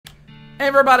Hey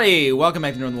everybody, welcome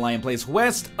back to Northernlion plays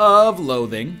West of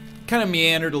Loathing. Kind of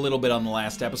meandered a little bit on the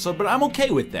last episode, but I'm okay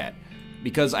with that.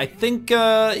 Because I think,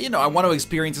 I want to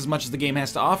experience as much as the game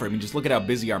has to offer. I mean, just look at how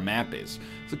busy our map is.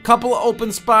 There's a couple of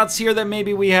open spots here that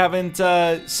maybe we haven't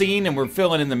seen, and we're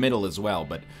filling in the middle as well.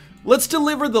 But let's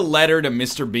deliver the letter to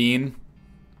Mr. Bean.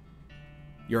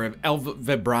 Your elf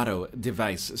vibrato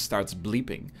device starts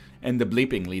bleeping, and the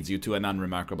bleeping leads you to an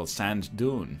unremarkable sand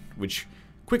dune, which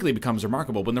quickly becomes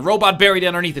remarkable when the robot buried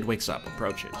underneath it wakes up.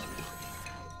 Approach it.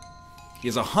 He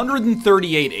has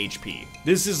 138 HP.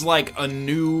 This is like a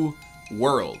new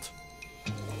world.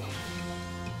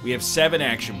 We have 7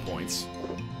 action points.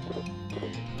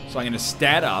 So I'm going to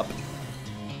stat up.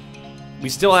 We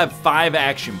still have 5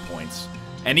 action points.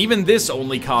 And even this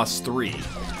only costs 3.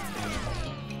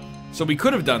 So we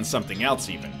could have done something else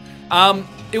even.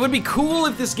 It would be cool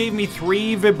if this gave me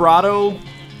 3 vibrato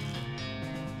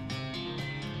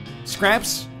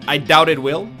scraps. I doubt it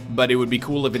will, but it would be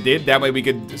cool if it did. That way we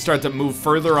could start to move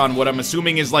further on what I'm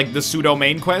assuming is like the pseudo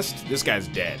main quest. This guy's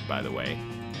dead, by the way.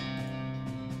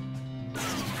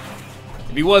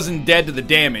 If he wasn't dead to the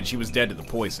damage, he was dead to the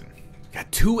poison.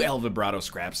 Got 2 El Vibrato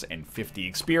scraps and 50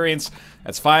 experience.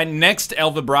 That's fine. Next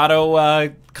El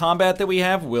Vibrato combat that we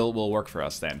have will work for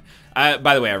us then.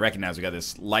 By the way, I recognize we got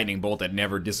this lightning bolt that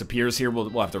never disappears here. We'll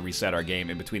have to reset our game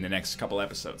in between the next couple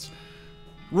episodes.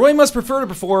 Roy must prefer to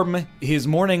perform his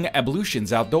morning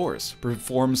ablutions outdoors.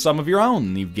 Perform some of your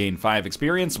own. You've gained 5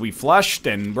 experience. We flushed,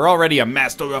 and we're already a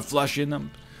master of flushing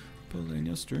them. Pulling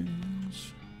your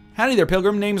strings. Howdy there,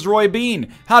 pilgrim. Name's Roy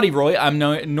Bean. Howdy, Roy. I'm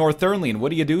Nor Thernlion. What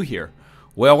do you do here?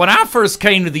 Well, when I first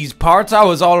came to these parts, I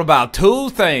was all about 2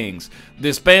 things.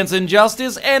 Dispensing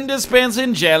justice and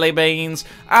dispensing jelly beans.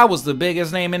 I was the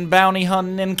biggest name in bounty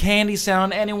hunting and candy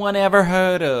selling anyone ever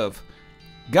heard of.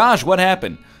 Gosh, what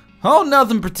happened? Oh,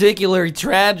 nothing particularly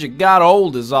tragic. Got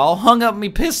old is all. Hung up me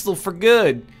pistol for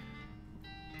good.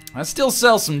 I still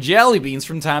sell some jelly beans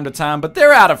from time to time, but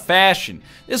they're out of fashion.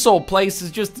 This old place is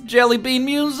just a jelly bean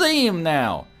museum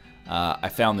now. I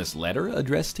found this letter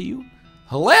addressed to you.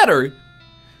 A letter?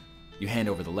 You hand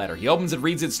over the letter. He opens it,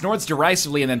 reads it, snorts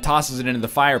derisively, and then tosses it into the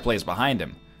fireplace behind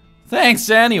him. Thanks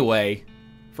anyway.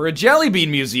 For a jelly bean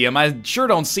museum, I sure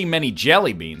don't see many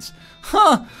jelly beans.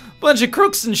 Huh. Bunch of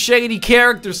crooks and shady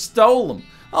characters stole them.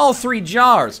 All 3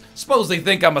 jars. Suppose they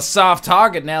think I'm a soft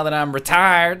target now that I'm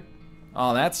retired.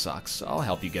 Oh, that sucks. I'll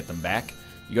help you get them back.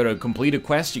 You go to complete a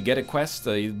quest, you get a quest,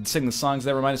 you sing the songs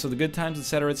that remind us of the good times,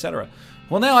 etc., etc.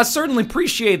 Well, now, I certainly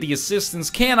appreciate the assistance.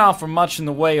 Can't offer much in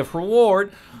the way of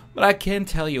reward, but I can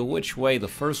tell you which way the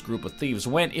first group of thieves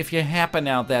went if you happen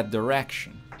out that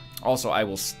direction. Also, I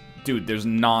will... Dude, there's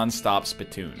non-stop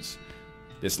spittoons.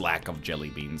 This lack of jelly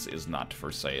beans is not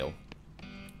for sale.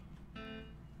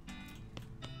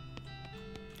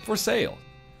 For sale.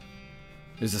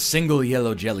 There's a single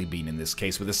yellow jelly bean in this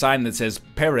case with a sign that says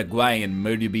Paraguayan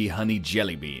Murderby Honey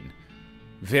Jelly Bean.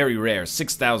 Very rare,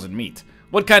 6,000 meat.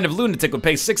 What kind of lunatic would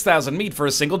pay 6,000 meat for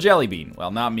a single jelly bean? Well,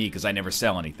 not me, because I never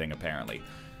sell anything, apparently.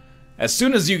 As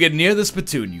soon as you get near the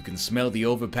spittoon, you can smell the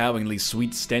overpoweringly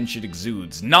sweet stench it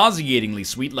exudes. Nauseatingly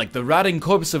sweet, like the rotting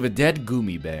corpse of a dead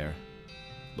gummy bear.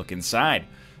 Look inside.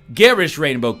 Garish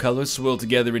rainbow colors swirl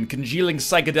together in congealing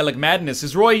psychedelic madness.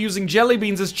 Is Roy using jelly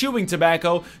beans as chewing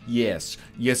tobacco? Yes.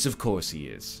 Yes, of course he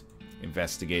is.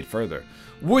 Investigate further.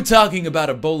 We're talking about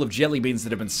a bowl of jelly beans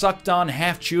that have been sucked on,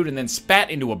 half-chewed, and then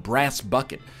spat into a brass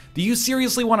bucket. Do you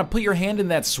seriously want to put your hand in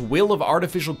that swill of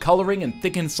artificial coloring and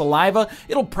thickened saliva?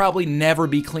 It'll probably never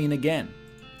be clean again.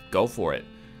 Go for it.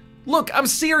 Look, I'm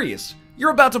serious. You're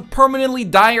about to permanently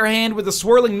dye your hand with a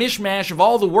swirling mishmash of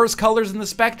all the worst colors in the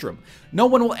spectrum. No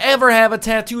one will ever have a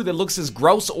tattoo that looks as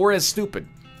gross or as stupid.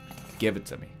 Give it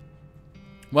to me.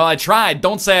 Well, I tried.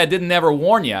 Don't say I didn't ever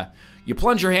warn ya. You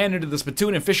plunge your hand into the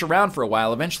spittoon and fish around for a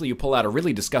while. Eventually, you pull out a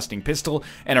really disgusting pistol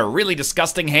and a really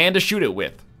disgusting hand to shoot it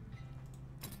with.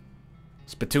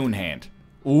 Spittoon hand.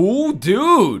 Ooh,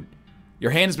 dude! Your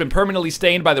hand has been permanently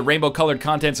stained by the rainbow-colored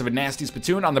contents of a nasty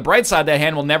spittoon. On the bright side, that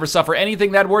hand will never suffer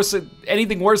anything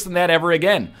worse than that ever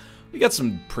again. We got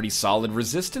some pretty solid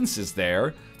resistances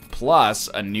there. Plus,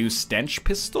 a new stench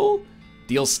pistol?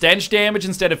 Deals stench damage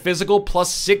instead of physical,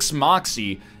 plus 6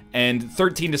 moxie, and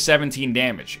 13 to 17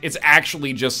 damage. It's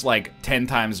actually just like 10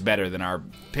 times better than our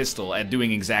pistol at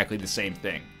doing exactly the same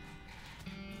thing.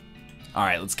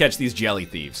 Alright, let's catch these jelly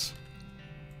thieves.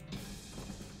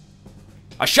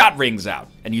 A shot rings out,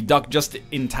 and you duck just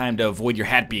in time to avoid your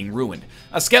hat being ruined.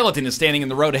 A skeleton is standing in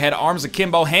the road ahead, arms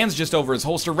akimbo, hands just over his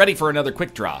holster, ready for another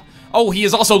quick draw. Oh, he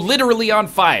is also literally on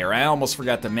fire. I almost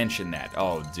forgot to mention that.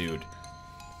 Oh, dude.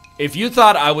 If you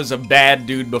thought I was a bad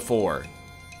dude before,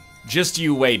 just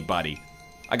you wait, buddy.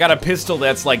 I got a pistol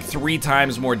that's like 3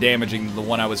 times more damaging than the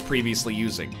one I was previously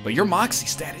using. But your Moxie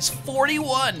stat is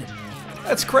 41!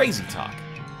 That's crazy talk.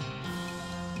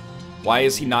 Why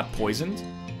is he not poisoned?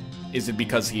 Is it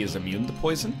because he is immune to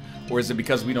poison? Or is it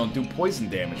because we don't do poison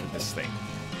damage with this thing?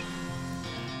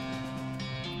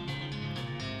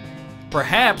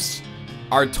 Perhaps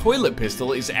our toilet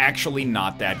pistol is actually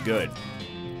not that good.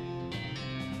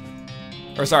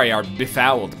 Or sorry, our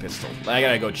befouled pistol. I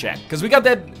gotta go check. Because we got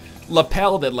that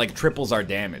lapel that like triples our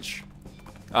damage.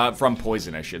 From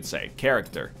poison, I should say.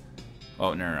 Character.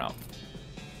 Oh, no.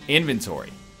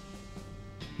 Inventory.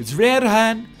 It's red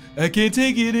hot. I can't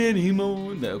take it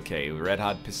anymore. Okay, red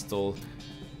hot pistol.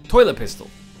 Toilet pistol.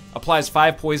 Applies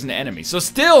 5 poison to enemies. So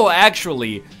still,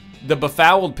 actually, the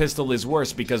befouled pistol is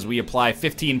worse because we apply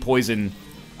 15 poison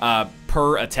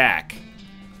per attack.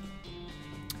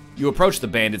 You approach the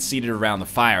bandits seated around the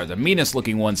fire. The meanest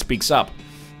looking one speaks up.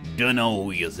 Dunno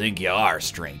who you think you are,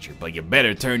 stranger, but you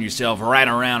better turn yourself right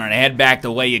around and head back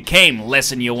the way you came,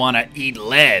 less'n you want to eat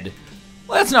lead.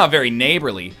 Well, that's not very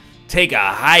neighborly. Take a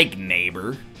hike,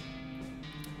 neighbor.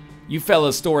 You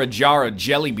fellas stole a jar of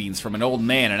jelly beans from an old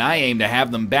man, and I aim to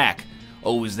have them back.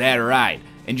 Oh, is that right?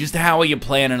 And just how are you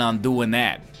planning on doing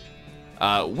that?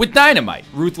 With dynamite.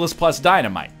 Ruthless plus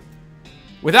dynamite.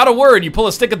 Without a word, you pull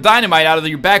a stick of dynamite out of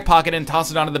your back pocket and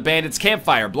toss it onto the bandits'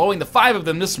 campfire, blowing the 5 of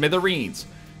them to smithereens.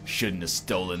 Shouldn't have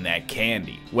stolen that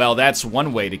candy. Well, that's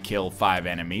one way to kill 5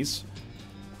 enemies.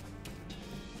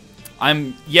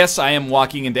 Yes, I am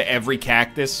walking into every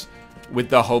cactus with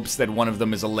the hopes that one of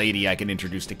them is a lady I can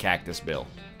introduce to Cactus Bill.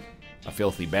 A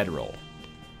filthy bedroll.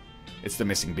 It's the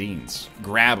missing beans.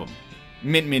 Grab them.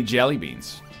 Mint jelly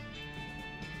beans.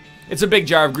 It's a big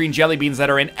jar of green jelly beans that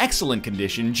are in excellent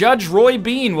condition. Judge Roy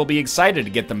Bean will be excited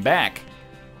to get them back.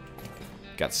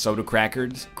 Got soda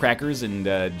crackers and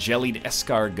jellied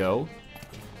escargot.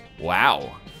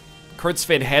 Wow. Kurtz's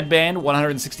Fit headband,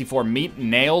 164 meat,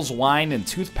 nails, wine, and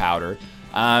tooth powder.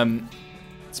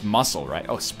 It's muscle, right?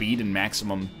 Oh, speed and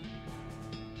maximum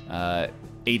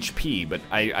HP. But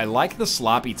I like the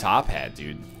sloppy top hat,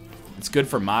 dude. It's good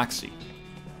for Moxie.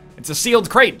 It's a sealed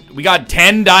crate. We got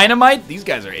 10 dynamite? These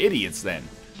guys are idiots then.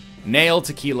 Nail,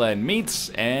 tequila, and meats,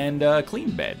 and clean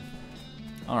bed.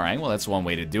 Alright, well that's one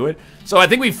way to do it. So I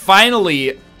think we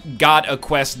finally got a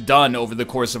quest done over the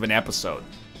course of an episode.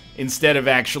 Instead of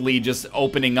actually just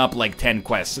opening up like 10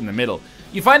 quests in the middle.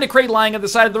 You find a crate lying at the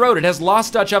side of the road. It has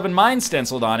Lost Dutch Oven Mine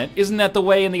stenciled on it. Isn't that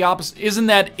way in the opposite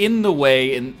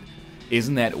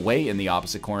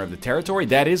corner of the territory?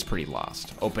 That is pretty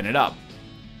lost. Open it up.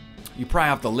 You pry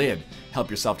off the lid. Help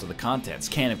yourself to the contents.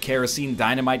 Can of kerosene,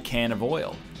 dynamite, can of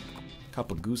oil.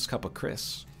 Cup of goose, cup of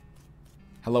Chris.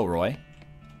 Hello, Roy.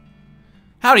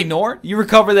 Howdy, Nor. You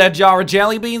recover that jar of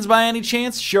jelly beans by any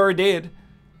chance? Sure did.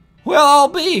 Well, I'll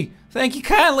be. Thank you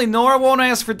kindly, Nor. I won't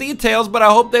ask for details, but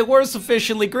I hope they were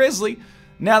sufficiently grisly.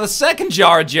 Now the second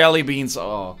jar of jelly beans.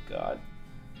 Oh, God.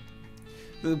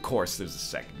 Of course there's a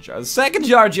second jar. The second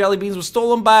jar of jelly beans was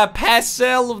stolen by a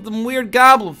pastel of them weird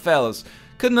goblin fellas.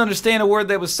 Couldn't understand a word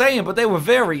they were saying, but they were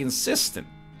very insistent.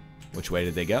 Which way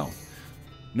did they go?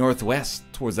 Northwest,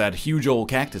 towards that huge old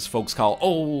cactus folks call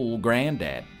Old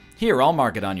Granddad. Here, I'll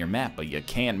mark it on your map, but you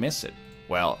can't miss it.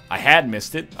 Well, I had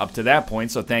missed it up to that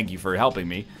point, so thank you for helping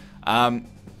me.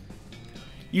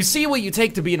 You see what you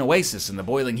take to be an oasis in the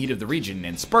boiling heat of the region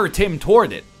and spur Tim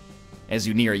toward it. As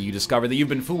you near it, you discover that you've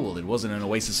been fooled. It wasn't an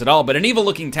oasis at all, but an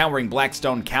evil-looking towering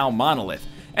blackstone cow monolith.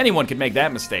 Anyone could make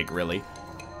that mistake, really.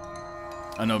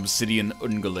 An obsidian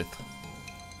ungulith.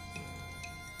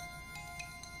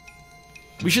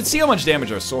 We should see how much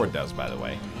damage our sword does, by the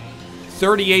way.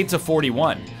 38 to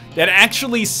 41. That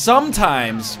actually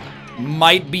sometimes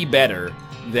might be better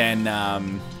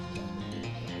than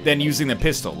using the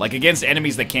pistol. Like against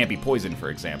enemies that can't be poisoned, for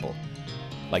example.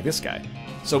 Like this guy.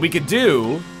 So we could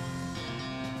do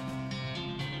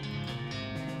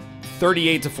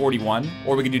 38 to 41,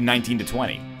 or we could do 19 to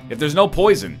 20. If there's no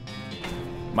poison,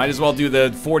 might as well do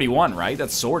the 41, right?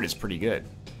 That sword is pretty good.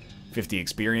 50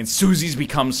 experience. Susie's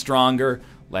become stronger.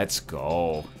 Let's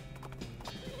go.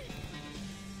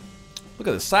 Look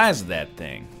at the size of that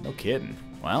thing. No kidding.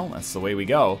 Well, that's the way we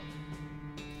go.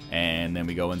 And then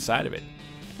we go inside of it.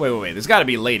 Wait. There's got to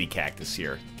be a lady cactus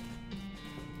here.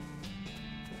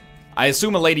 I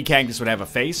assume a lady cactus would have a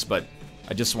face, but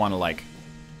I just want to, like,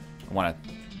 I want to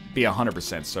be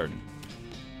 100% certain.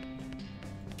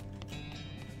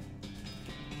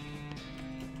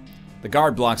 The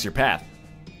guard blocks your path.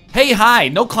 Hey, hi!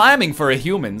 No climbing for a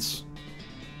humans.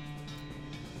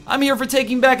 I'm here for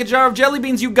taking back a jar of jelly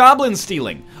beans you goblins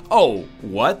stealing. Oh,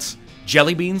 what?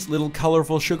 Jelly beans? Little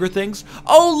colorful sugar things?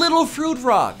 Oh, little fruit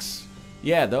rocks.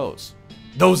 Yeah, those.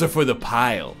 Those are for the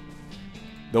pile.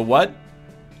 The what?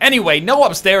 Anyway, no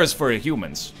upstairs for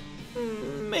humans.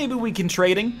 Maybe we can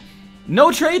trading?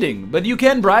 No trading, but you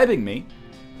can bribing me.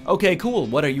 Okay, cool.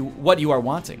 What you are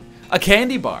wanting? A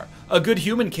candy bar. A good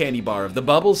human candy bar of the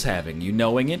bubbles having. You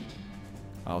knowing it?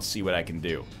 I'll see what I can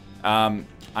do. I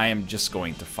am just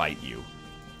going to fight you.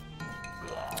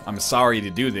 I'm sorry to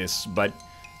do this, but,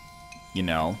 you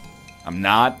know, I'm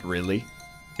not really,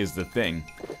 is the thing.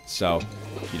 So,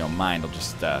 if you don't mind, I'll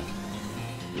just do a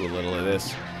little of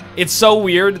this. It's so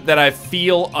weird that I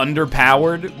feel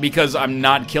underpowered because I'm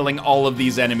not killing all of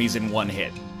these enemies in one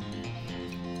hit.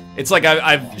 It's like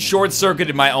I've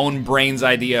short-circuited my own brain's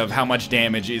idea of how much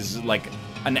damage is, like,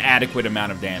 an adequate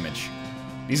amount of damage.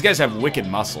 These guys have wicked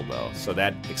muscle, though, so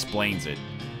that explains it.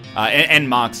 And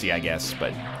Moxie, I guess,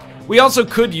 but we also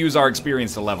could use our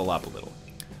experience to level up a little.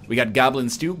 We got Goblin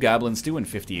Stew, and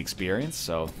 50 experience,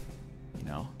 so, you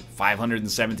know,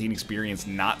 517 experience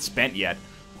not spent yet.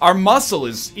 Our muscle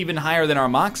is even higher than our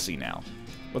Moxie now.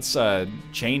 Let's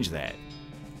change that.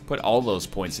 Put all those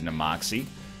points into Moxie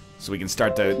so we can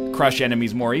start to crush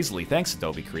enemies more easily. Thanks,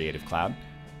 Adobe Creative Cloud.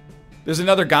 There's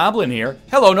another goblin here.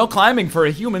 Hello, no climbing for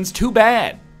a humans. Too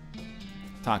bad.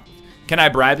 Talk. Can I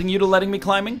bribing you to letting me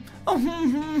climbing?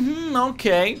 Oh,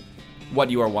 okay. What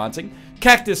you are wanting?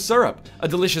 Cactus syrup. A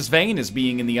delicious vein is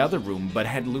being in the other room, but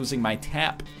had losing my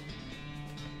tap.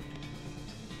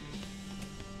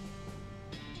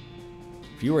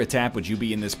 If you were a tap, would you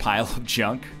be in this pile of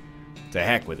junk? To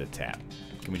heck with a tap.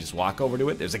 Can we just walk over to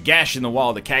it? There's a gash in the wall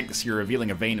of the cactus here,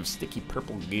 revealing a vein of sticky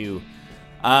purple goo.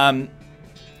 I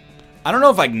don't know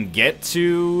if I can get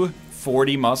to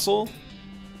 40 muscle.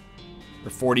 Or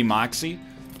 40 moxie.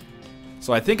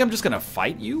 So I think I'm just gonna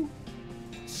fight you?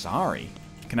 Sorry.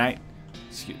 Can I...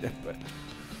 Excuse... The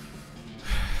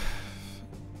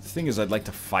thing is, I'd like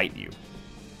to fight you.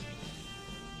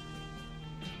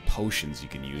 Potions you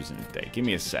can use in a day. Give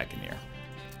me a second here.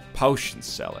 Potion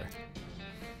seller.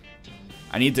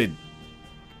 I need to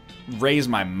raise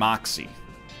my moxie.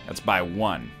 That's by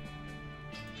 1.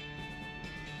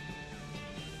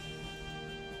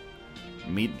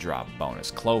 Meat drop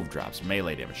bonus, clove drops,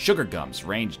 melee damage, sugar gums,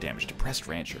 range damage, depressed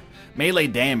rancher, melee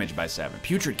damage by 7,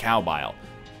 putrid cow bile.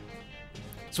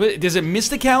 So is it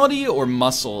mysticality or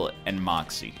muscle and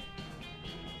moxie?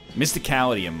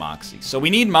 Mysticality and moxie. So we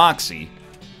need moxie.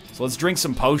 So let's drink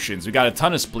some potions. We got a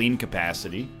ton of spleen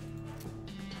capacity.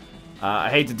 I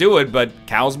hate to do it, but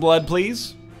cow's blood,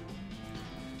 please.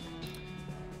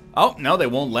 Oh, no, they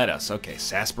won't let us. Okay,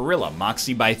 sarsaparilla,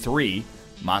 moxie by 3,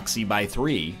 moxie by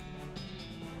 3.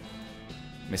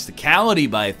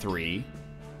 Mysticality by 3.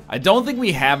 I don't think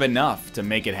we have enough to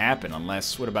make it happen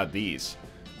unless... What about these?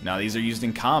 No, these are used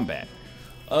in combat.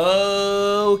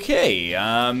 Okay,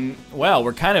 well,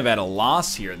 we're kind of at a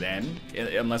loss here then.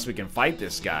 Unless we can fight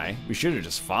this guy. We should have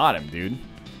just fought him, dude.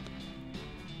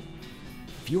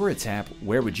 If you were a tap,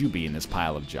 where would you be in this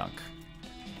pile of junk?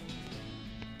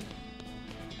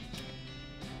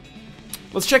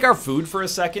 Let's check our food for a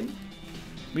second.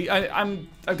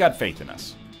 I've got faith in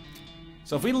us.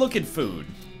 So if we look at food,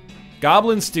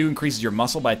 Goblin Stew increases your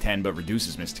muscle by 10, but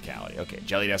reduces mysticality. Okay,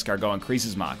 Jellied Escargot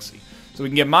increases Moxie. So we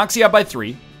can get Moxie up by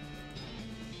 3.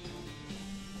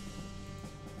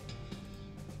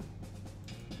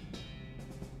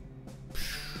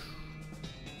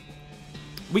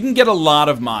 We can get a lot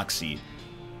of Moxie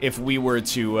if we were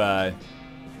to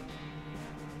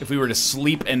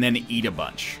sleep and then eat a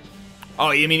bunch. Oh,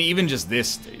 I mean, even just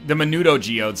this, the Menudo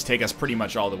Geodes take us pretty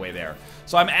much all the way there.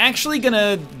 So I'm actually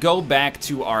gonna go back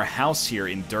to our house here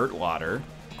in Dirtwater.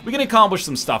 We can accomplish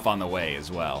some stuff on the way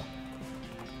as well.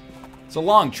 It's a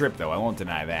long trip, though. I won't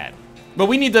deny that. But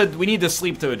we need to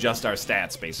sleep to adjust our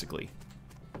stats, basically.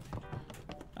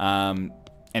 And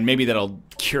maybe that'll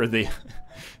cure the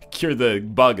cure the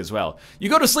bug as well. You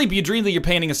go to sleep, you dream that you're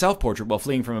painting a self-portrait while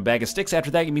fleeing from a bag of sticks. After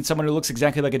that, you meet someone who looks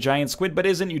exactly like a giant squid but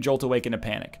isn't. You jolt awake in a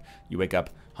panic. You wake up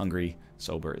hungry,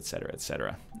 sober, etc.,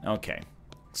 etc. Okay.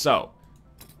 So,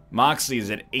 Moxie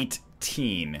is at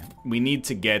 18. We need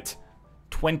to get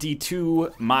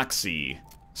 22 Moxie.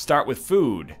 Start with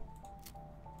food.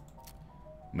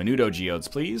 Menudo Geodes,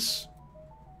 please.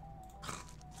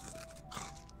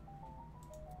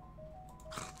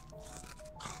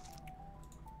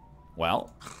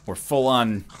 Well, we're full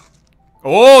on...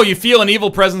 Oh, you feel an evil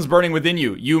presence burning within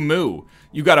you. You moo.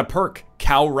 You got a perk.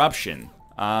 Cowruption.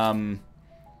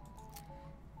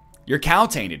 You're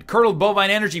cow-tainted. Curdled bovine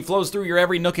energy flows through your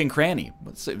every nook and cranny.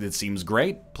 It seems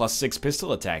great. Plus 6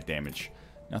 pistol attack damage.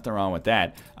 Nothing wrong with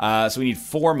that. So we need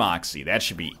 4 Moxie. That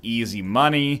should be easy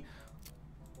money.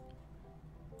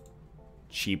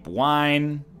 Cheap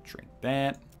wine. Drink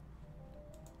that.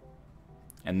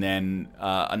 And then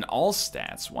an all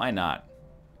stats. Why not?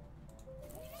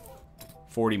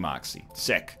 40 Moxie.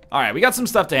 Sick. Alright, we got some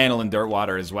stuff to handle in dirt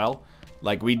water as well.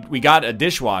 Like, we got a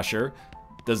dishwasher.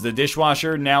 Does the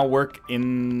dishwasher now work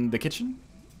in the kitchen?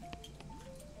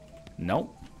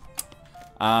 Nope.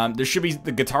 There should be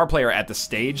the guitar player at the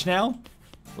stage now.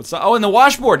 What's the, oh, and the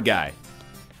washboard guy.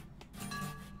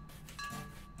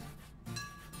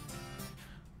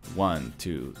 1,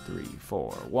 2, 3,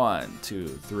 4. 1, 2,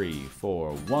 3,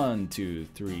 4. 1, 2,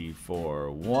 3,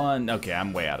 4. 1. Okay,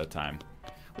 I'm way out of time.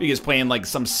 What are you guys playing, like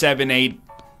some 7/8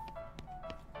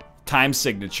 time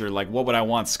signature? Like, what would I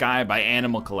want? Sky by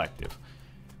Animal Collective.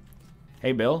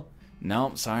 Hey, Bill.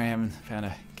 No, sorry, I haven't found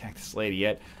a cactus lady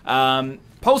yet.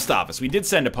 Post office. We did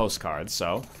send a postcard,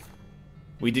 so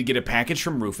we did get a package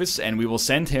from Rufus, and we will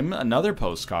send him another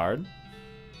postcard.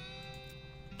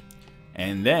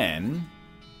 And then,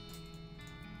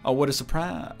 oh, what a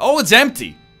surprise! Oh, it's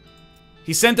empty.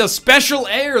 He sent a special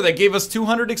air that gave us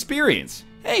 200 experience.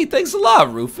 Hey, thanks a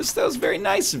lot, Rufus. That was very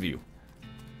nice of you.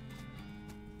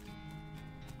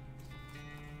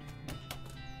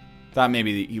 Thought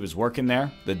maybe he was working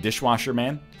there, the dishwasher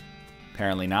man.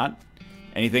 Apparently not.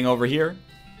 Anything over here?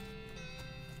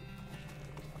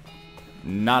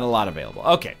 Not a lot available.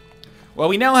 Okay. Well,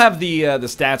 we now have the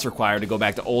stats required to go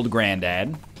back to Old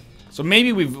Granddad. So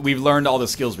maybe we've learned all the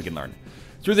skills we can learn.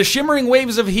 Through the shimmering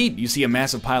waves of heat, you see a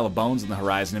massive pile of bones on the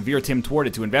horizon and veer Tim toward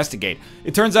it to investigate.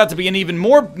 It turns out to be an even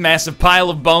more massive pile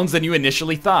of bones than you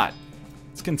initially thought.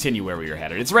 Let's continue where we were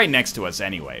headed. It's right next to us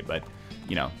anyway, but,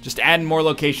 you know, just adding more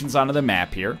locations onto the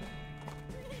map here.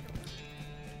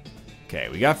 Okay,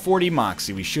 we got 40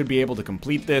 Moxie. We should be able to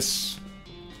complete this.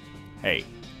 Hey.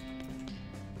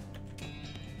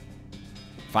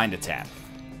 Find a tap.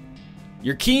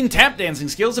 Your keen tap dancing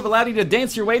skills have allowed you to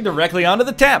dance your way directly onto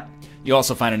the tap. You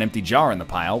also find an empty jar in the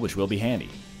pile, which will be handy.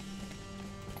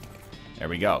 There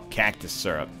we go. Cactus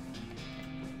syrup.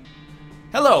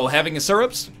 Hello, having a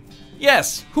syrups?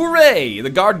 Yes, hooray! The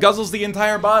guard guzzles the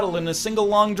entire bottle in a single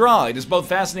long draw. It is both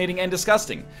fascinating and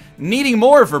disgusting. Needing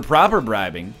more for proper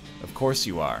bribing. Of course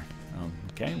you are.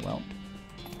 Okay, well.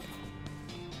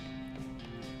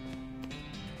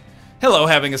 Hello,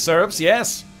 having a syrups?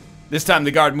 Yes. This time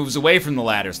the guard moves away from the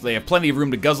ladder, so they have plenty of room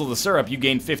to guzzle the syrup. You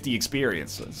gain 50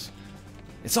 experiences.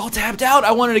 It's all tapped out.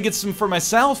 I wanted to get some for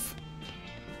myself.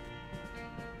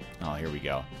 Oh, here we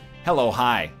go. Hello,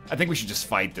 hi. I think we should just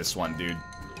fight this one, dude.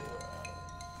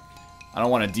 I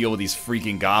don't want to deal with these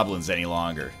freaking goblins any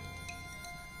longer.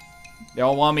 They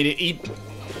all want me to eat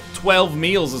 12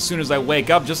 meals as soon as I wake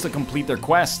up just to complete their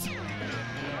quest.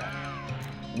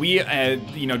 We,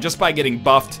 you know, just by getting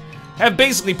buffed, have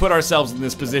basically put ourselves in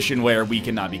this position where we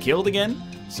cannot be killed again.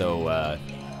 So,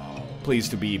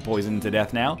 pleased to be poisoned to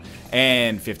death now.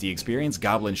 And 50 experience,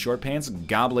 Goblin Short Pants,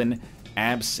 Goblin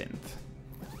Absinthe.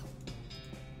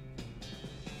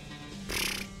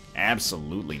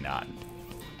 Absolutely not.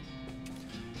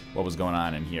 What was going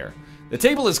on in here? The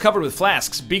table is covered with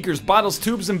flasks, beakers, bottles,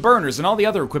 tubes, and burners, and all the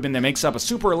other equipment that makes up a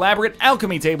super elaborate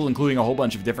alchemy table, including a whole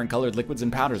bunch of different colored liquids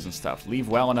and powders and stuff. Leave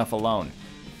well enough alone.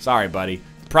 Sorry, buddy.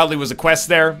 Probably was a quest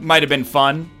there. Might have been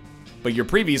fun. But your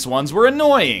previous ones were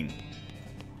annoying.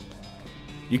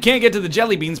 You can't get to the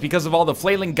jelly beans because of all the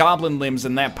flailing goblin limbs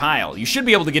in that pile. You should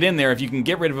be able to get in there if you can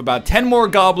get rid of about 10 more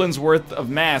goblins worth of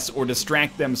mass or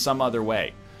distract them some other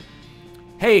way.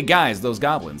 Hey guys, those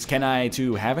goblins, can I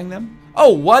too having them?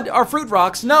 Oh, what? Our fruit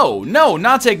rocks? No, no,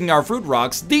 not taking our fruit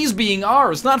rocks. These being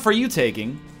ours, not for you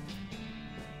taking.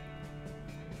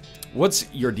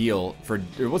 What's your deal for,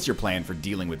 or what's your plan for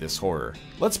dealing with this horror?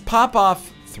 Let's pop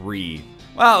off 3.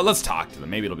 Well, let's talk to them.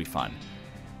 Maybe it'll be fun.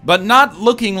 But not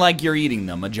looking like you're eating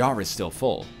them. A jar is still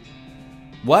full.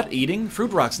 What? Eating?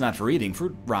 Fruit rock's not for eating.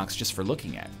 Fruit rock's just for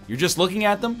looking at. You're just looking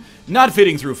at them? Not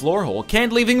fitting through floor hole.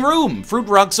 Can't leaving room. Fruit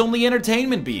rock's only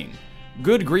entertainment being.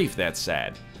 Good grief, that's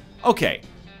sad. Okay,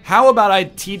 how about I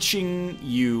teaching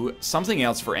you something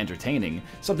else for entertaining?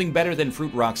 Something better than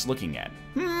fruit rock's looking at.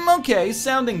 Okay,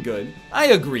 sounding good. I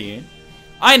agree.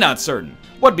 I not certain.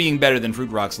 What being better than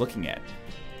fruit rock's looking at?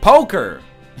 Poker!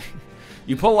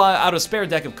 You pull out a spare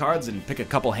deck of cards and pick a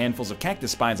couple handfuls of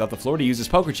cactus spines off the floor to use as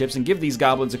poker chips and give these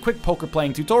goblins a quick poker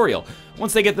playing tutorial.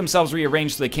 Once they get themselves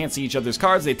rearranged so they can't see each other's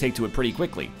cards, they take to it pretty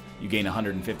quickly. You gain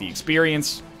 150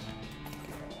 experience.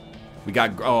 We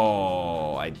got,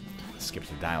 oh, I skipped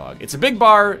the dialogue. It's a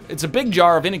big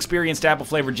jar of inexperienced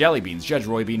apple-flavored jelly beans. Judge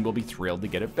Roy Bean will be thrilled to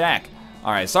get it back.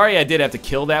 All right, sorry I did have to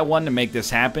kill that one to make this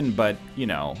happen, but, you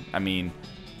know, I mean,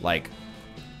 like,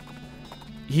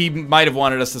 he might have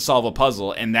wanted us to solve a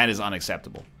puzzle, and that is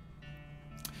unacceptable.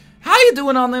 How you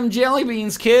doing on them jelly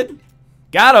beans, kid?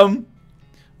 Got 'em.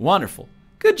 Wonderful.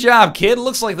 Good job, kid.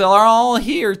 Looks like they're all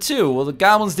here, too. Well, the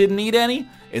goblins didn't eat any?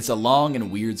 It's a long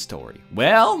and weird story.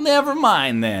 Well, never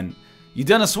mind then. You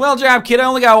done a swell job, kid. I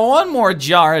only got one more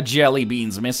jar of jelly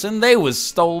beans missing. They was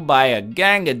stole by a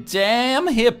gang of damn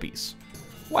hippies.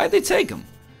 Why'd they take them?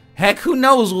 Heck, who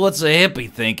knows what's a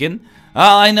hippie thinking?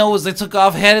 All I know is they took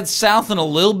off headed south and a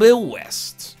little bit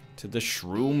west. To the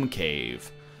Shroom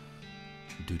Cave.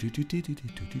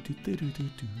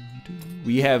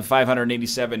 We have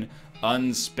 587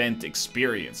 unspent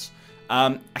experience.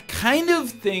 I kind of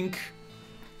think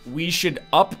we should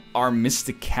up our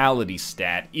mysticality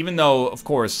stat, even though, of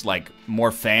course, like,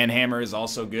 more fan hammer is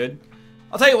also good.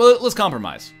 I'll tell you, well, let's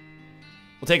compromise.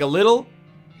 We'll take a little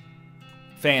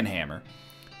fan hammer.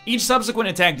 Each subsequent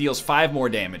attack deals 5 more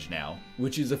damage now,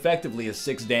 which is effectively a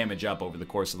 6 damage up over the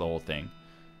course of the whole thing.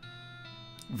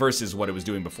 Versus what it was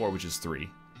doing before, which is 3.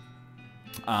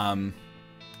 And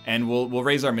we'll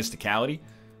raise our mysticality.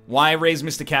 Why raise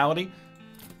mysticality?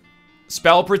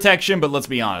 Spell protection, but let's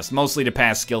be honest, mostly to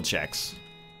pass skill checks.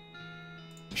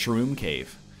 Shroom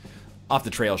Cave. Off the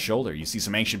trail's shoulder, you see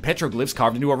some ancient petroglyphs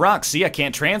carved into a rock. See, I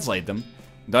can't translate them.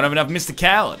 Don't have enough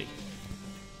mysticality.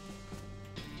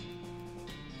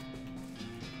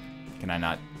 Can I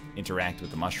not interact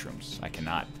with the mushrooms? I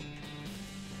cannot.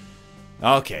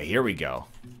 Okay, here we go.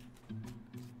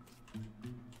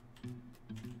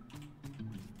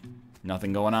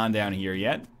 Nothing going on down here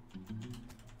yet.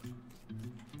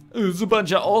 There's a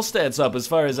bunch of all stats up as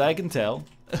far as I can tell.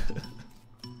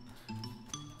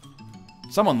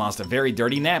 Someone lost a very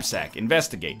dirty knapsack.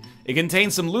 Investigate. It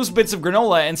contains some loose bits of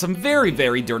granola and some very,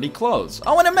 very dirty clothes.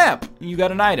 Oh, and a map! You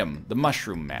got an item. The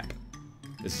mushroom map.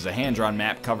 This is a hand-drawn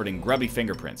map covered in grubby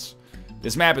fingerprints.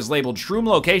 This map is labeled Shroom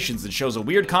Locations and shows a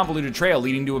weird convoluted trail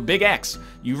leading to a big X.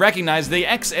 You recognize the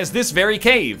X as this very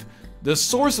cave. The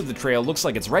source of the trail looks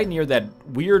like it's right near that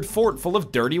weird fort full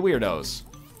of dirty weirdos.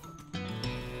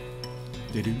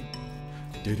 This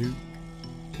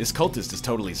cultist is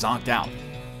totally zonked out.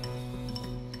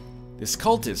 This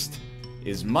cultist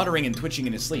is muttering and twitching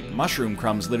in his sleep. Mushroom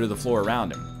crumbs litter the floor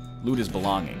around him. Loot his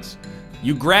belongings.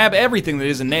 You grab everything that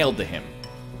isn't nailed to him.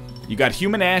 You got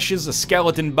human ashes, a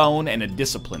skeleton bone, and a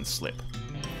discipline slip.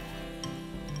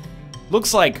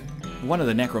 Looks like one of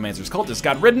the necromancer's cultists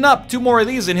got ridden up. 2 more of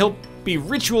these and he'll be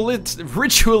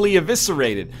ritually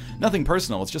eviscerated. Nothing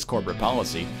personal, it's just corporate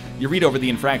policy. You read over the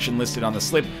infraction listed on the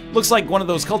slip. Looks like one of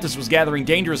those cultists was gathering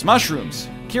dangerous mushrooms.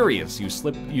 Curious, you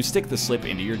stick the slip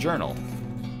into your journal.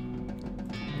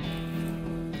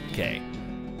 Okay.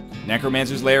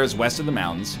 Necromancer's lair is west of the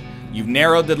mountains. You've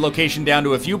narrowed the location down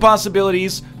to a few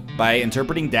possibilities by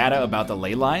interpreting data about the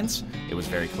ley lines. It was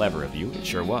very clever of you, it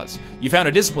sure was. You found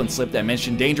a discipline slip that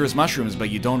mentioned dangerous mushrooms, but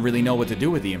you don't really know what to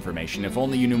do with the information. If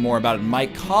only you knew more about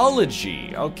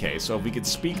mycology. Okay, so if we could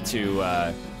speak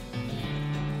to,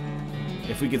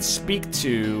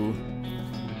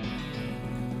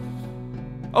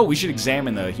 oh, we should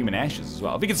examine the human ashes as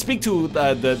well. If we could speak to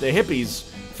the hippies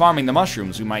farming the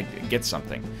mushrooms, we might get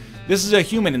something. This is a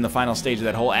human in the final stage of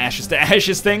that whole ashes to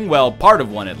ashes thing. Well, part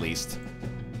of one at least.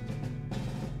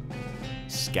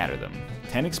 Scatter them.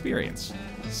 10 experience.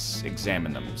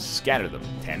 Examine them. Scatter them.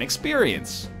 10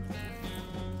 experience.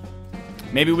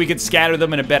 Maybe we could scatter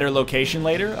them in a better location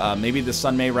later. Maybe the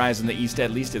sun may rise in the east.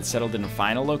 At least it's settled in a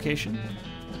final location.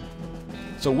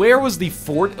 So where was the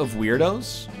Fort of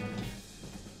Weirdos?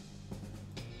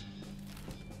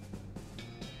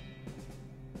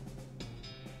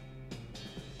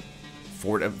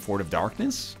 Fort of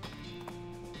Darkness?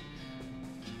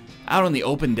 Out on the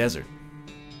open desert.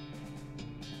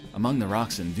 Among the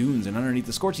rocks and dunes and underneath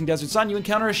the scorching desert sun, you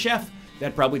encounter a chef.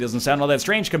 That probably doesn't sound all that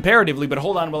strange comparatively, but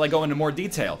hold on while I go into more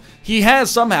detail. He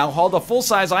has somehow hauled a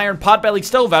full-size iron pot-bellied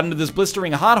stove out into this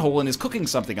blistering hot hole and is cooking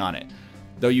something on it.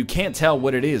 Though you can't tell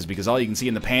what it is because all you can see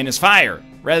in the pan is fire.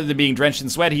 Rather than being drenched in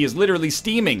sweat, he is literally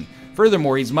steaming.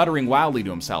 Furthermore, he's muttering wildly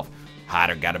to himself.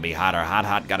 Hotter, gotta be hotter, hot,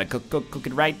 hot, gotta cook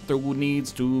it right through,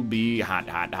 needs to be hot,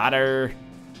 hot, hotter.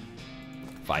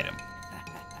 Fight him.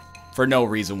 For no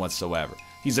reason whatsoever.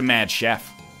 He's a mad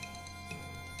chef.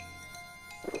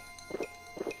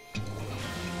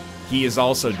 He is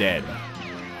also dead.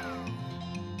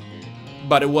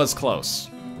 But it was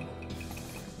close.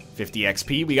 50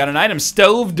 XP, we got an item,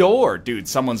 stove door. Dude,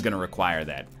 someone's gonna require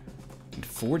that. And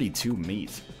 42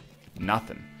 meat.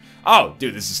 Nothing. Oh,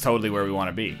 dude, this is totally where we want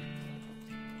to be.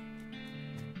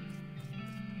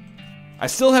 I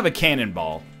still have a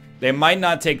cannonball. They might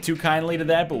not take too kindly to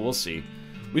that, but we'll see.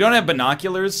 We don't have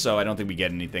binoculars, so I don't think we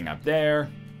get anything up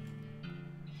there.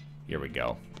 Here we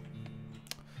go.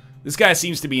 This guy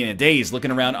seems to be in a daze,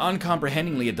 looking around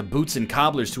uncomprehendingly at the boots and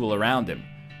cobbler's tool around him.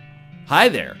 Hi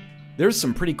there. There's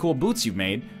some pretty cool boots you've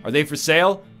made. Are they for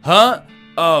sale? Huh?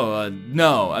 Oh,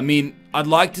 no. I mean, I'd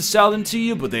like to sell them to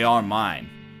you, but they are mine.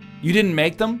 You didn't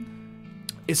make them?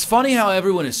 It's funny how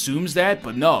everyone assumes that,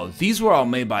 but no, these were all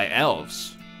made by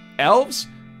elves. Elves?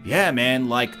 Yeah, man,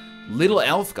 like little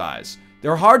elf guys.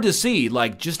 They're hard to see,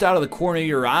 like just out of the corner of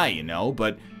your eye, you know,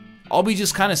 but I'll be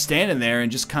just kind of standing there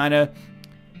and just kind of...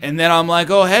 And then I'm like,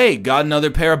 oh, hey, got another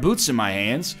pair of boots in my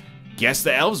hands. Guess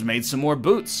the elves made some more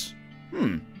boots.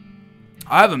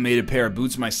 I haven't made a pair of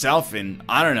boots myself in,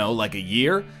 I don't know, like a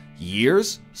year?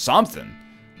 Years? Something.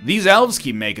 These elves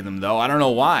keep making them, though. I don't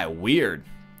know why. Weird.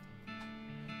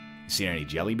 You seen any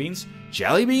jelly beans?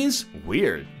 Jelly beans?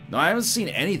 Weird. No, I haven't seen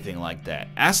anything like that.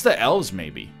 Ask the elves,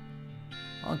 maybe.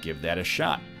 I'll give that a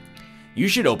shot. You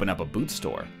should open up a boot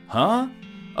store. Huh?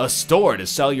 A store to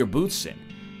sell your boots in.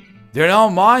 They're not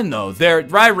mine, though. They're,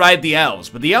 right, the elves.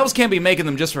 But the elves can't be making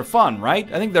them just for fun,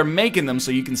 right? I think they're making them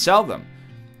so you can sell them.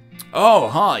 Oh,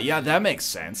 huh. Yeah, that makes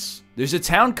sense. There's a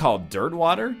town called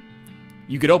Dirtwater.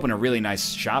 You could open a really nice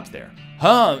shop there.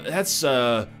 Huh, that's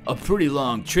a pretty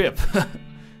long trip.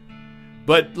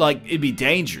 But, like, it'd be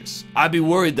dangerous. I'd be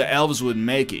worried the elves wouldn't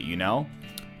make it, you know?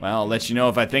 Well, I'll let you know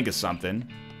if I think of something.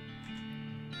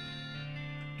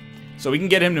 So we can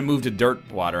get him to move to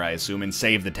Dirtwater, I assume, and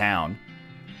save the town.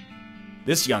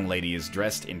 This young lady is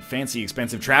dressed in fancy,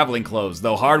 expensive traveling clothes,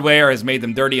 though hard wear has made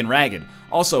them dirty and ragged.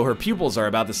 Also, her pupils are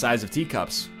about the size of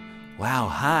teacups. Wow,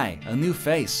 hi, a new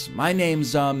face. My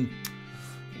name's,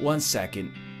 one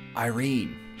second,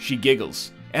 Irene. She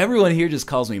giggles. Everyone here just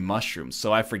calls me Mushrooms,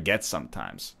 so I forget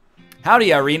sometimes.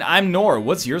 Howdy, Irene, I'm Nor.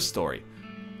 What's your story?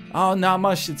 Oh, not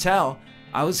much to tell.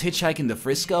 I was hitchhiking to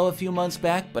Frisco a few months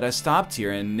back, but I stopped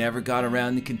here and never got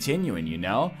around to continuing, you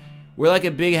know? We're like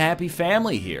a big happy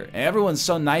family here. Everyone's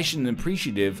so nice and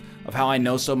appreciative of how I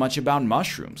know so much about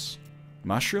mushrooms.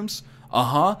 Mushrooms?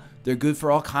 Uh-huh. They're good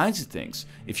for all kinds of things,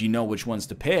 if you know which ones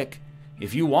to pick.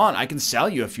 If you want, I can sell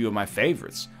you a few of my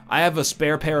favorites. I have a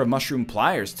spare pair of mushroom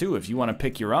pliers, too, if you want to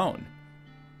pick your own.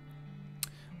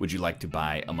 Would you like to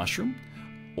buy a mushroom?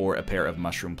 Or a pair of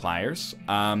mushroom pliers?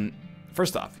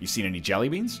 First off, you seen any jelly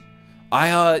beans?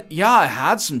 Yeah, I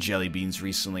had some jelly beans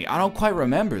recently. I don't quite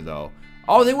remember, though.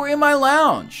 Oh, they were in my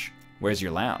lounge. Where's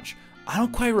your lounge? I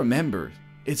don't quite remember.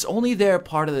 It's only there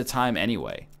part of the time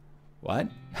anyway. What?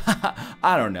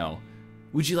 I don't know.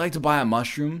 Would you like to buy a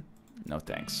mushroom? No,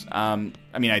 thanks. I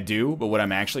mean, I do, but what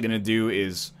I'm actually going to do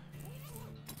is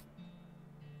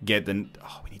get the...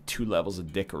 Oh, we need 2 levels of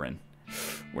Dickerin.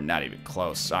 We're not even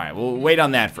close. All right, we'll wait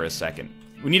on that for a second.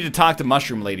 We need to talk to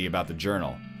Mushroom Lady about the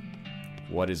journal.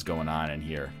 What is going on in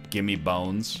here? Give me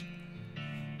bones.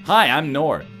 Hi, I'm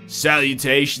Nor.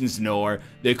 Salutations, Nor.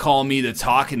 They call me the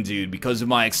Talking Dude because of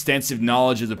my extensive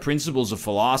knowledge of the principles of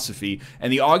philosophy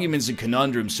and the arguments and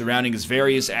conundrums surrounding its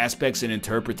various aspects and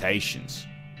interpretations.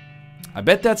 I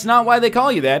bet that's not why they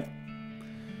call you that.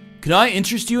 Can I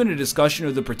interest you in a discussion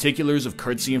of the particulars of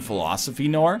Curtsian philosophy,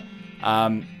 Nor?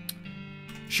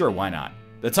 Sure, why not?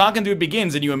 The Talking Dude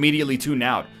begins and you immediately tune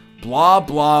out. Blah,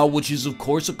 blah, which is of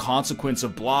course a consequence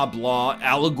of blah, blah,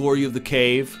 allegory of the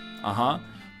cave.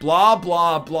 Blah,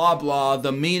 blah, blah, blah,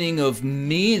 the meaning of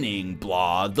meaning,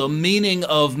 blah, the meaning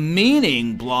of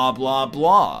meaning, blah, blah,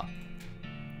 blah.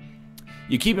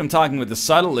 You keep him talking with the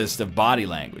subtlest of body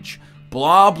language.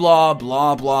 Blah, blah,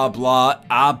 blah, blah, blah,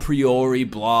 a priori,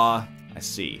 blah. I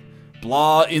see.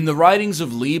 Blah, in the writings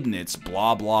of Leibniz,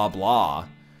 blah, blah, blah.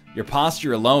 Your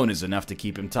posture alone is enough to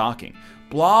keep him talking.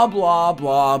 Blah, blah,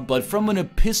 blah, but from an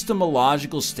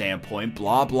epistemological standpoint,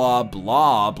 blah, blah,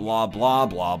 blah, blah, blah,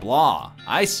 blah, blah.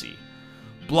 I see.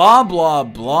 Blah, blah,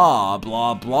 blah,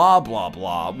 blah, blah, blah,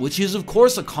 blah, which is, of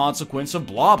course, a consequence of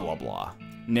blah, blah, blah.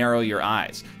 Narrow your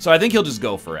eyes. So I think he'll just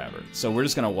go forever. So we're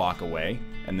just going to walk away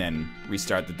and then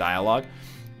restart the dialogue.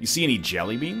 You see any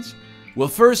jelly beans? Well,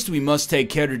 first, we must take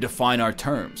care to define our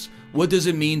terms. What does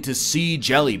it mean to see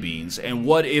jelly beans? And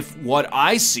what if what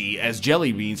I see as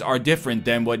jelly beans are different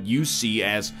than what you see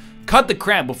as... Cut the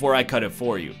crap before I cut it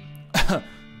for you.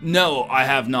 No, I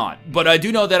have not. But I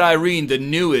do know that Irene, the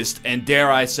newest, and dare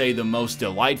I say the most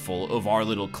delightful of our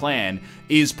little clan,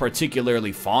 is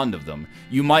particularly fond of them.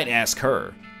 You might ask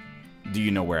her. Do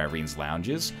you know where Irene's lounge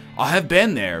is? I have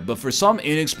been there, but for some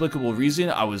inexplicable reason,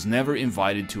 I was never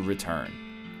invited to return.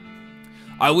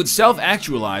 I would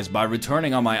self-actualize by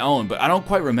returning on my own, but I don't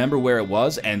quite remember where it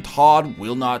was, and Todd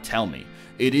will not tell me.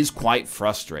 It is quite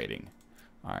frustrating.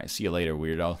 Alright, see you later,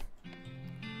 weirdo.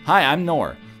 Hi, I'm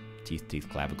Nor. Teeth, teeth,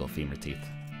 clavicle, femur, teeth.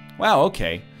 Wow,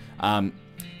 okay.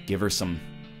 Give her some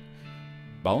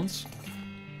bones?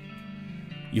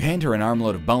 You hand her an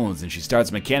armload of bones, and she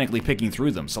starts mechanically picking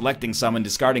through them, selecting some and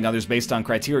discarding others based on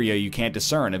criteria you can't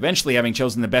discern. Eventually, having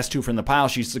chosen the best 2 from the pile,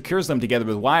 she secures them together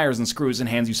with wires and screws and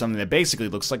hands you something that basically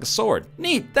looks like a sword.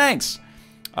 Neat, thanks!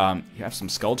 You have some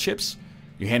skull chips?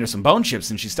 You hand her some bone chips,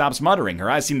 and she stops muttering.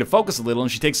 Her eyes seem to focus a little,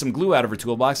 and she takes some glue out of her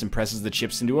toolbox and presses the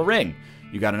chips into a ring.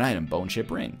 You got an item, bone chip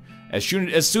ring. As soon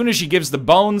as he gives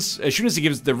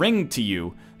the ring to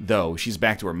you, though, she's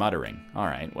back to her muttering.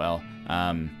 Alright, well,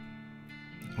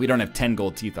 we don't have 10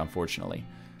 gold teeth, unfortunately.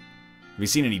 Have you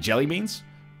seen any jelly beans?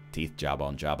 Teeth,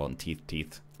 jawbone, teeth,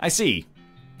 teeth. I see.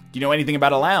 Do you know anything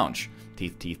about a lounge?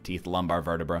 Teeth, teeth, teeth, lumbar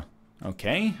vertebra.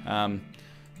 Okay,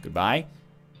 goodbye.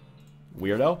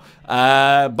 Weirdo.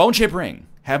 Bone chip ring.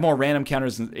 Have more random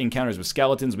encounters with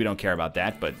skeletons. We don't care about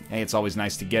that, but hey, it's always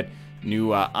nice to get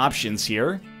new options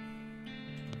here.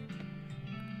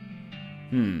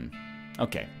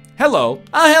 Okay. Hello.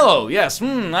 Hello. Yes.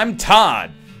 I'm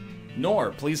Todd.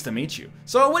 Nor, pleased to meet you.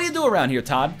 So, what do you do around here,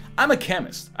 Todd? I'm a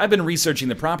chemist. I've been researching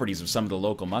the properties of some of the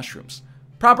local mushrooms.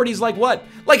 Properties like what?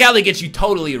 Like how they get you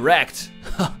totally wrecked.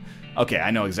 Okay,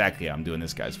 I know exactly how I'm doing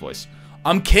this guy's voice.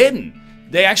 I'm kidding.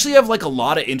 They actually have like a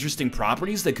lot of interesting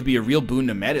properties that could be a real boon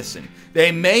to medicine.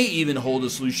 They may even hold a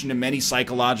solution to many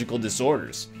psychological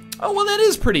disorders. Oh, well, that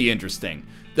is pretty interesting.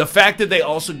 The fact that they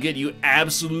also get you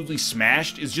absolutely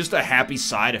smashed is just a happy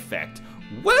side effect.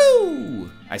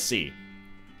 Woo! I see.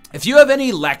 If you have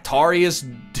any Lactarius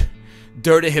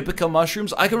Dirtahippica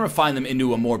mushrooms, I can refine them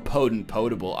into a more potent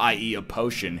potable, i.e. a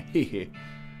potion. You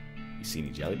see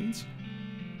any jelly beans?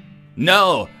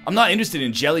 No, I'm not interested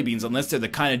in jelly beans unless they're the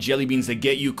kind of jelly beans that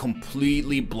get you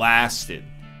completely blasted.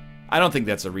 I don't think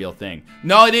that's a real thing.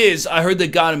 No, it is. I heard they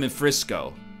got them in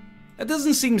Frisco. That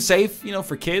doesn't seem safe, you know,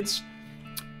 for kids.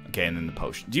 Okay, and then the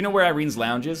potion. Do you know where Irene's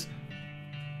lounge is?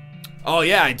 Oh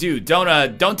yeah, I do.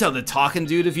 Don't tell the talking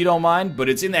dude if you don't mind, but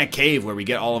it's in that cave where we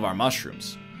get all of our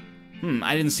mushrooms.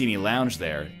 I didn't see any lounge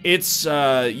there. It's,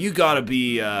 you gotta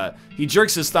be, he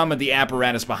jerks his thumb at the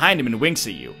apparatus behind him and winks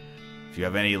at you. If you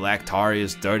have any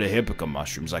Lactarius Dirtahippica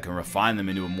mushrooms, I can refine them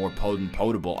into a more potent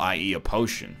potable, i.e. a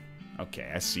potion. Okay,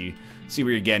 I see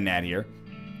where you're getting at here.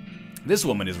 This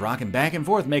woman is rocking back and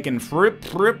forth, making frip,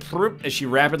 frip, frip, as she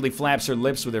rapidly flaps her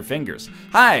lips with her fingers.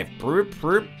 Hi, frip,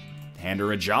 frip. Hand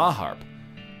her a jaw harp.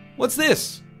 What's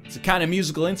this? It's a kind of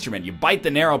musical instrument. You bite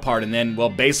the narrow part and then, well,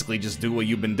 basically just do what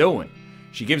you've been doing.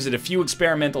 She gives it a few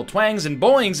experimental twangs and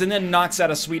boings and then knocks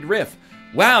out a sweet riff.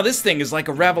 Wow, this thing is like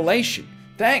a revelation.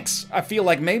 Thanks. I feel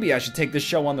like maybe I should take this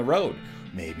show on the road.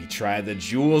 Maybe try the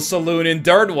Jewel Saloon in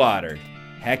Dirtwater.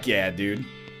 Heck yeah, dude.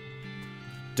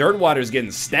 Dirtwater's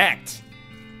getting stacked.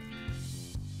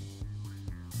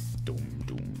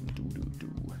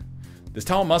 This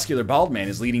tall, muscular, bald man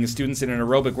is leading his students in an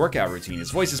aerobic workout routine.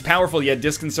 His voice is powerful yet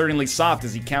disconcertingly soft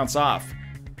as he counts off.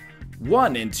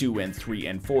 1 and 2 and 3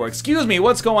 and 4. Excuse me,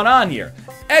 what's going on here?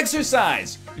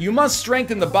 Exercise! You must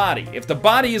strengthen the body. If the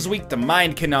body is weak, the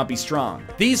mind cannot be strong.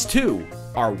 These two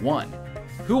are one.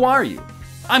 Who are you?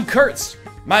 I'm Kurtz.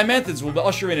 My methods will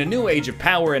usher in a new age of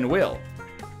power and will.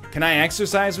 Can I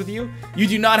exercise with you? You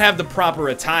do not have the proper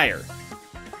attire.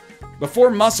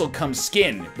 Before muscle comes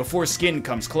skin. Before skin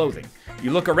comes clothing. You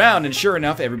look around and sure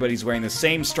enough, everybody's wearing the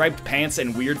same striped pants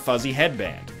and weird fuzzy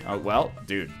headband. Oh, well,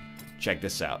 dude, check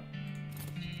this out.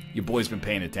 Your boy's been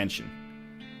paying attention.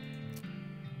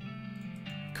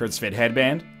 Kurt's fit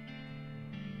headband.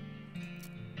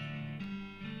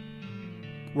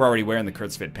 We're already wearing the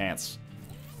Kurt's fit pants.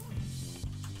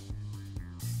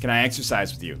 Can I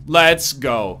exercise with you? Let's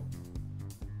go.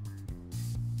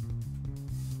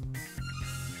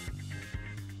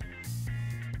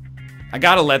 I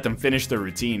gotta let them finish their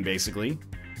routine, basically.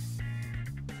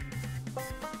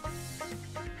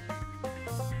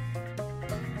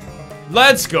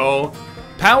 Let's go!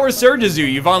 Power surges you.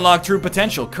 You've unlocked true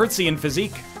potential. Curtsy and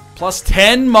physique. Plus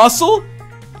 10 muscle?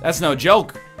 That's no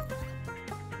joke.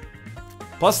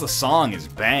 Plus the song is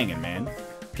banging, man.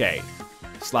 Okay.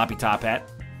 Sloppy top hat.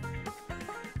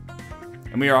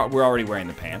 And we're already wearing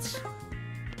the pants.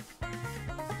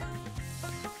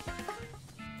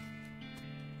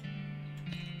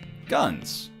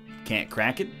 Guns. Can't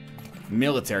crack it.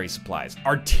 Military supplies.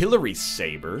 Artillery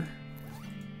saber.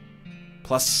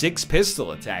 Plus 6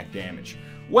 pistol attack damage.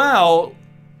 Well,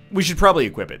 we should probably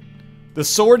equip it. The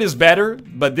sword is better,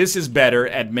 but this is better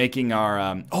at making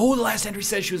our, oh, the last entry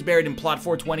says she was buried in plot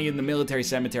 420 in the military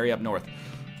cemetery up north.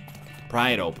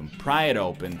 Pry it open. Pry it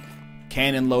open.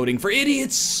 Cannon loading for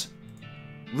idiots.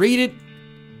 Read it.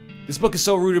 This book is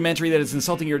so rudimentary that it's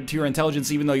insulting to your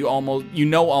intelligence, even though you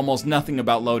know almost nothing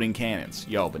about loading cannons.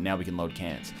 Yo, but now we can load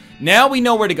cannons. Now we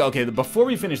know where to go. Okay, before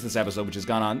we finish this episode, which has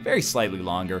gone on very slightly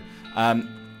longer,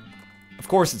 Of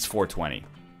course it's 420.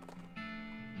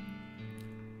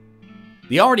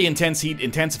 The already intense heat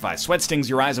intensifies. Sweat stings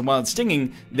your eyes, and while it's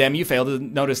stinging them, you fail to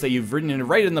notice that you've ridden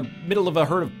right in the middle of a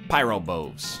herd of pyro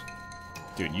bows.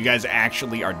 Dude, you guys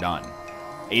actually are done.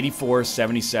 84,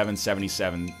 77,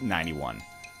 77, 91.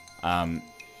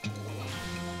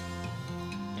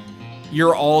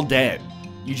 You're all dead.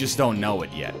 You just don't know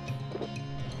it yet.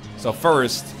 So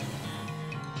first,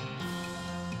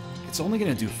 it's only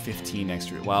gonna do 15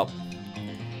 extra. Well,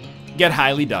 get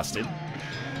highly dusted.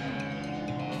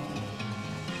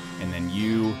 And then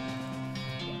you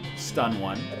stun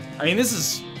one. I mean, this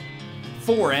is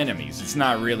 4 enemies. It's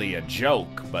not really a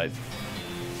joke, but...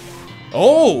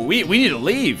 Oh, we need to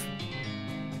leave.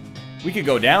 We could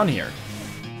go down here.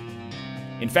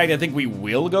 In fact, I think we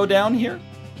will go down here.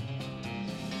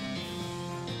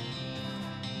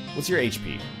 What's your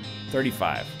HP?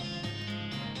 35.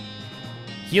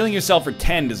 Healing yourself for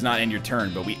 10 does not end your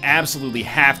turn, but we absolutely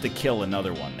have to kill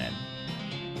another one then.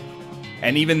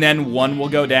 And even then, one will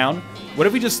go down. What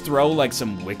if we just throw, like,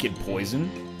 some wicked poison?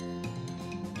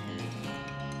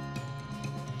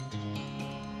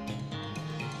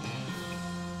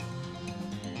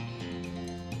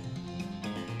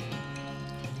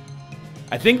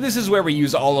 I think this is where we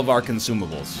use all of our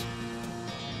consumables.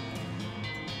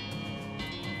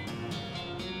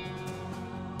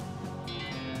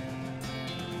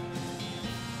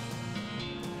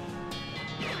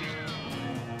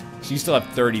 So you still have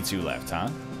 32 left, huh?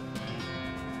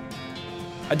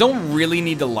 I don't really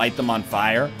need to light them on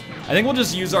fire. I think we'll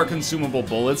just use our consumable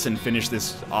bullets and finish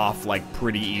this off, like,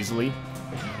 pretty easily.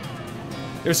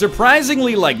 They're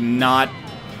surprisingly, like, not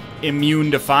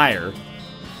immune to fire.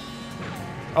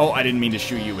 Oh, I didn't mean to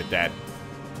shoot you with that.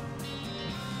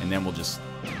 And then we'll just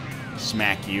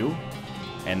smack you.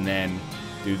 And then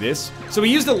do this. So we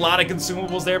used a lot of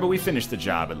consumables there, but we finished the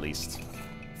job at least.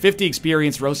 50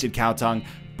 experience, roasted cow tongue,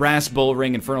 brass bull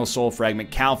ring, infernal soul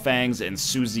fragment, cow fangs, and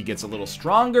Susie gets a little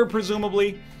stronger,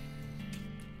 presumably.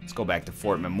 Let's go back to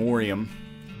Fort Memoriam.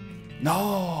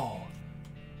 No!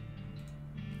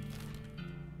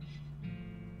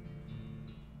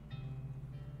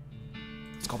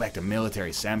 Let's go back to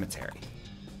Military Cemetery.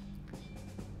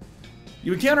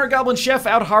 You encounter a goblin chef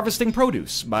out harvesting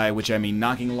produce, by which I mean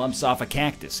knocking lumps off a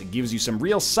cactus. It gives you some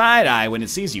real side-eye when it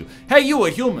sees you. Hey, you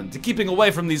a human, to keeping away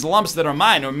from these lumps that are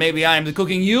mine, or maybe I am to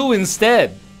cooking you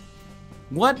instead.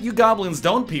 What? You goblins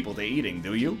don't people to eating,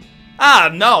 do you?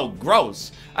 Ah, no,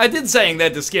 gross. I did saying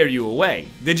that to scare you away.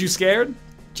 Did you scared?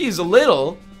 Geez, a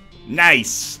little.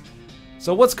 Nice.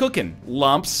 So what's cooking?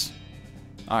 Lumps.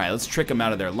 Alright, let's trick them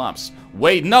out of their lumps.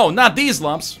 Wait, no, not these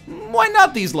lumps. Why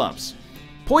not these lumps?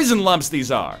 Poison lumps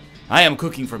these are. I am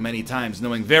cooking for many times,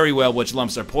 knowing very well which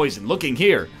lumps are poison. Looking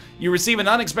here, you receive an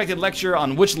unexpected lecture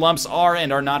on which lumps are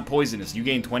and are not poisonous. You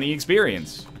gain 20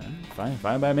 experience. Fine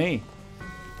by me.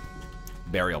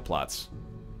 Burial plots.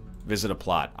 Visit a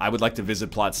plot. I would like to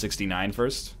visit plot 69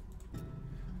 first.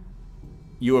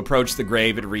 You approach the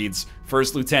grave. It reads,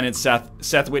 First Lieutenant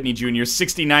Seth Whitney Jr.,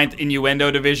 69th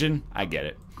Innuendo Division. I get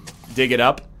it. Dig it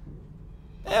up.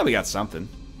 Eh, we got something.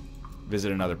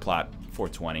 Visit another plot.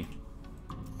 420.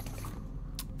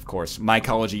 Of course, my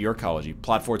ecology, your ecology.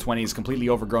 Plot 420 is completely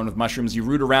overgrown with mushrooms. You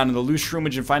root around in the loose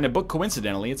shroomage and find a book.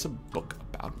 Coincidentally, it's a book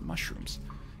about mushrooms.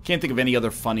 Can't think of any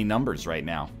other funny numbers right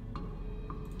now.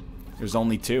 There's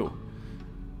only 2.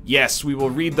 Yes, we will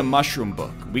read the mushroom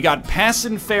book. We got Pass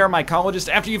and Fair Mycologist.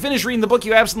 After you finish reading the book,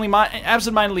 you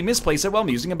absentmindedly misplace it while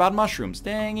musing about mushrooms.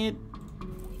 Dang it.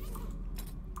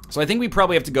 So I think we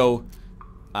probably have to go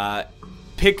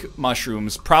pick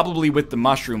mushrooms, probably with the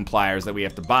mushroom pliers that we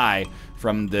have to buy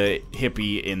from the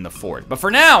hippie in the fort. But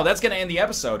for now, that's going to end the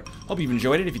episode. Hope you've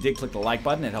enjoyed it. If you did, click the like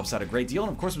button. It helps out a great deal.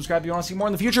 And of course, subscribe if you want to see more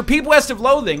in the future. Peep West of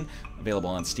Loathing, available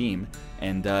on Steam.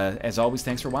 And as always,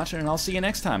 thanks for watching, and I'll see you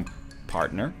next time,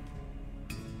 partner.